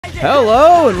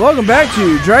Hello and welcome back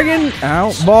to Dragon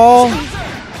Outball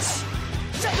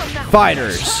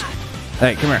Fighters.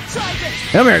 Hey, come here.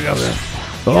 Come here,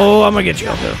 Goku. Oh, I'm gonna get you,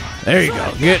 Goku. There you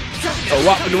go. Get a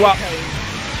wop and a wop.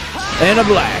 And a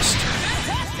blast.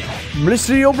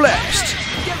 Blissio blast.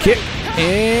 Kick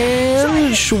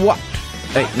and swat.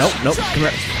 Hey, nope, nope. Come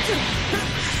here.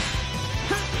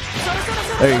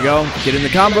 There you go. Get in the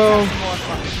combo.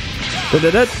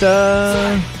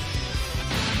 Da-da-da-da.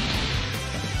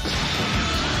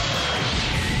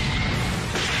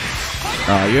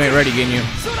 Oh, you ain't ready, Ginyu.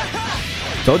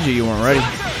 Told you weren't ready.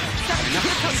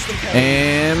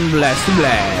 And blast the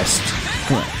blast.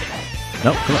 Come on.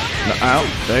 Nope, come on. No, out.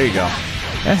 There you go.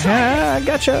 I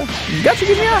gotcha. Gotcha,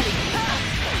 Ginyu.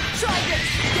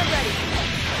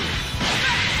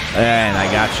 And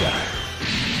I gotcha.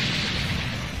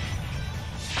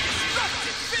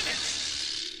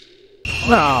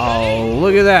 Oh,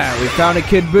 look at that. We found a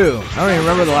Kid Buu. I don't even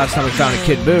remember the last time we found a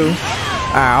Kid Buu.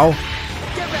 Ow.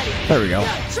 There we go.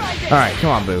 Alright, come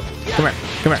on, Buu. Come here.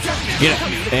 Come here. Get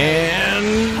it.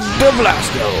 And the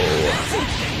blasto.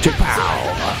 Chapow.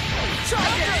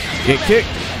 Get kicked.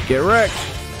 Get wrecked.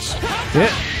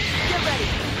 Hit.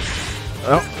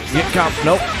 Oh, get comp.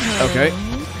 Nope. Okay.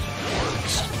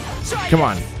 Come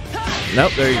on.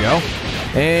 Nope, there you go.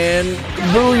 And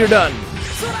Buu, you're done.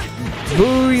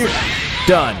 Buu, you're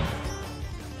done.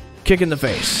 Kick in the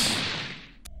face.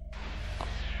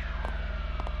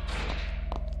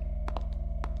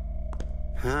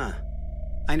 Huh.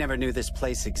 I never knew this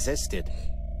place existed.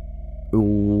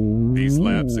 Ooh. These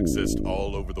labs exist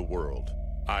all over the world.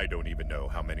 I don't even know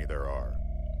how many there are.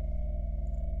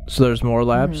 So there's more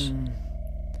labs?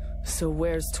 So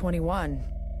where's 21?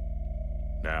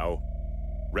 Now,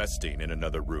 resting in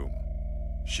another room.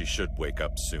 She should wake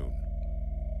up soon.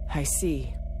 I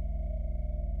see.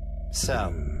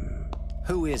 So,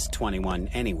 who is 21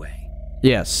 anyway?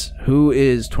 Yes. Who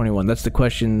is 21? That's the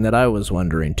question that I was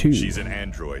wondering too. She's an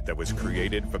android that was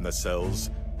created from the cells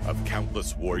of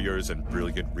countless warriors and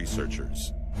brilliant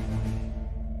researchers.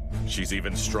 She's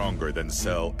even stronger than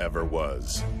Cell ever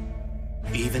was.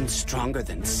 Even stronger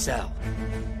than Cell.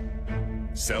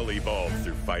 Cell evolved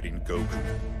through fighting Goku,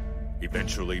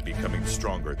 eventually becoming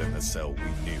stronger than the Cell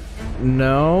we knew.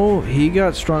 No, he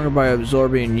got stronger by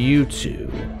absorbing you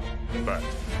two. But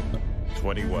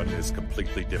 21 is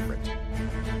completely different.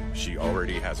 She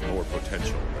already has more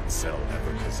potential than Cell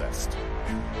ever possessed.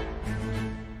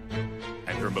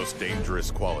 And her most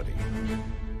dangerous quality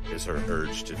is her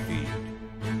urge to feed.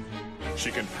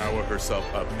 She can power herself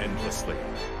up endlessly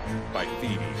by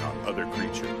feeding on other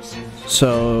creatures.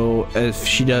 So if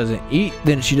she doesn't eat,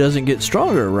 then she doesn't get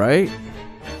stronger, right?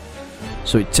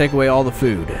 So we take away all the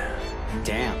food.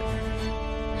 Damn.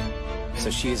 So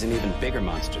she's an even bigger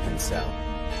monster than Cell.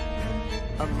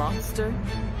 A monster?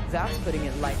 That's putting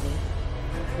it lightly.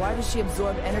 Why does she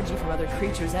absorb energy from other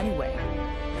creatures anyway?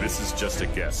 This is just a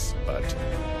guess, but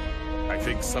I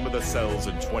think some of the cells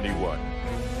in 21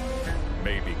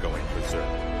 may be going berserk.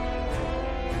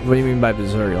 What do you mean by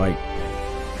berserk? Like,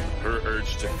 her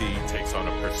urge to feed takes on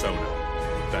a persona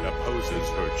that opposes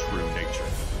her true nature.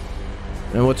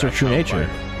 and what's her That's true how nature?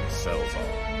 violent these cells are.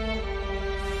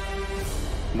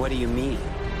 What do you mean?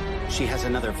 She has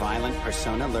another violent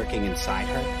persona lurking inside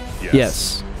her?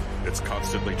 Yes. It's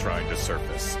constantly trying to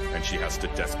surface, and she has to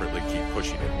desperately keep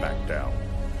pushing it back down.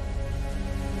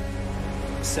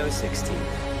 So 16.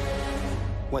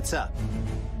 What's up?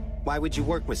 Why would you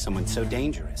work with someone so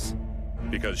dangerous?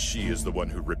 Because she is the one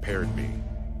who repaired me,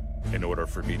 in order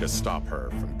for me to stop her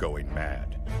from going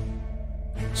mad.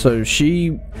 So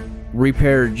she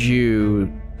repaired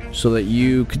you so that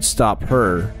you could stop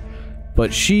her,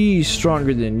 but she's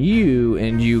stronger than you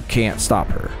and you can't stop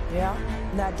her. Yeah,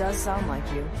 that does sound like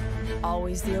you.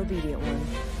 Always the obedient one,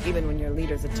 even when your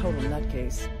leader's a total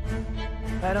nutcase.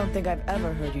 I don't think I've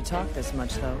ever heard you talk this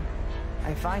much, though.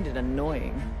 I find it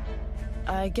annoying.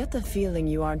 I get the feeling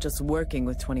you aren't just working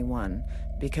with 21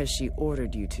 because she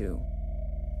ordered you to.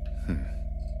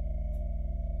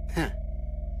 Huh.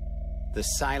 The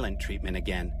silent treatment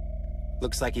again.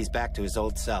 Looks like he's back to his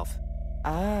old self.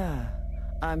 Ah,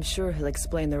 I'm sure he'll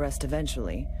explain the rest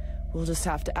eventually. We'll just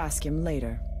have to ask him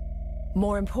later.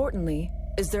 More importantly,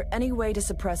 is there any way to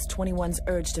suppress 21's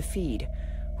urge to feed?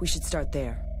 We should start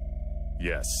there.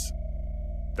 Yes.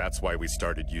 That's why we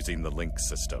started using the link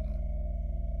system.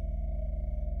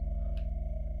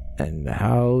 And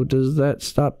how does that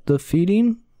stop the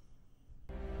feeding?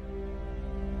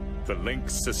 The link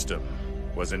system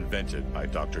was invented by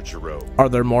Dr. Giro. Are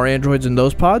there more androids in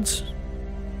those pods?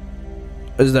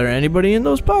 Is there anybody in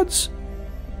those pods?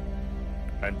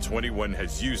 And 21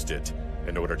 has used it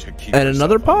in order to keep And herself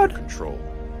another under pod? control.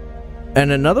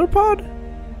 And another pod?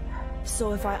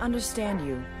 So if I understand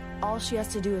you, all she has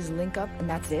to do is link up and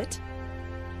that's it?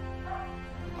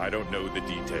 I don't know the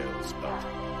details, but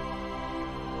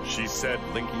she said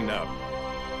linking up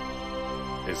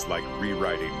is like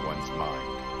rewriting one's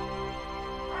mind.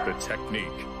 The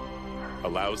technique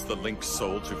allows the linked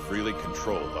soul to freely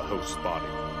control the host body.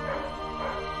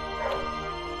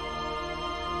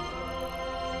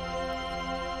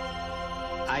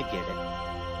 I get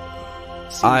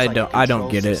it. Seems I like a don't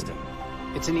control get it. system.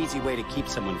 It's an easy way to keep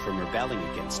someone from rebelling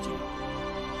against you.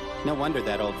 No wonder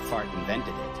that old fart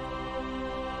invented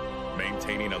it.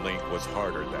 Maintaining a link was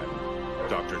harder than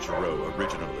Dr. Giraud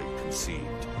originally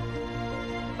conceived.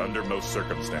 Under most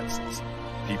circumstances,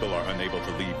 people are unable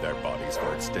to leave their bodies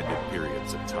for extended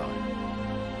periods of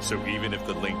time. So even if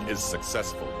the link is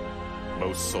successful,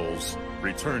 most souls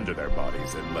return to their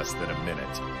bodies in less than a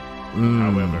minute.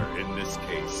 However, in this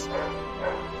case,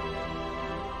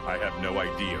 I have no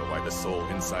idea why the soul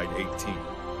inside 18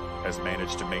 has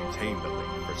managed to maintain the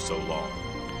link for so long.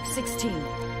 16.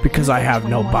 Because I have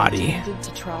no 21 body. attempted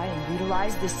to try and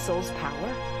utilize this soul's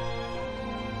power?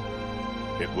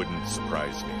 It wouldn't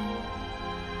surprise me.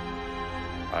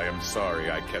 I am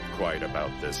sorry I kept quiet about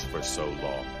this for so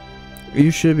long. You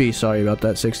should be sorry about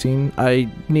that, 16. I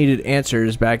needed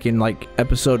answers back in, like,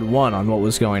 episode 1 on what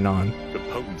was going on. The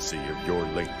potency of your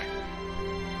link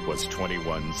was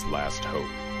 21's last hope.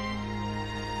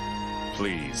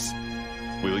 Please,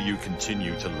 will you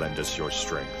continue to lend us your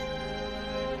strength?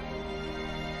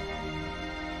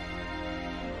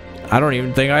 I don't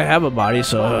even think I have a body,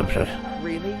 so...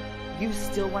 Really? You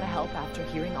still want to help after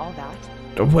hearing all that?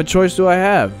 what choice do I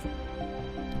have?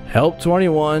 Help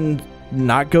 21,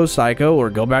 not go psycho, or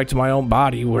go back to my own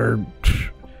body where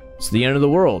it's the end of the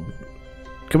world.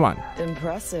 Come on.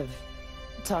 Impressive.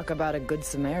 Talk about a good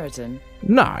Samaritan.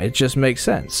 Nah, it just makes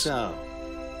sense. So,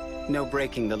 no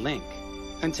breaking the link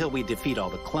until we defeat all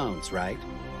the clones, right?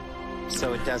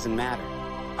 So it doesn't matter.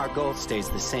 Our goal stays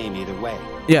the same either way.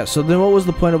 Yeah, so then what was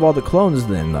the point of all the clones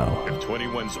then, though? If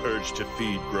 21's urge to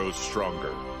feed grows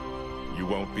stronger, you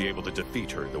won't be able to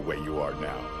defeat her the way you are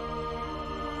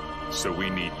now. So we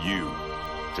need you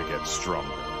to get stronger.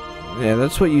 Yeah,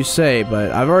 that's what you say,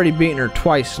 but I've already beaten her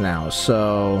twice now,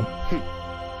 so...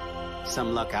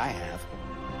 Some luck I have.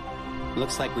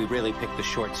 Looks like we really picked the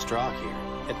short straw here.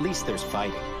 At least there's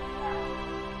fighting.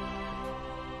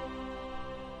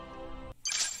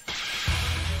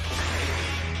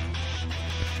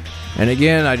 And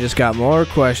again, I just got more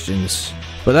questions.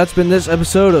 But that's been this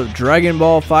episode of Dragon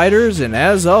Ball FighterZ, and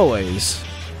as always,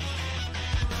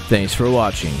 thanks for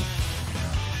watching.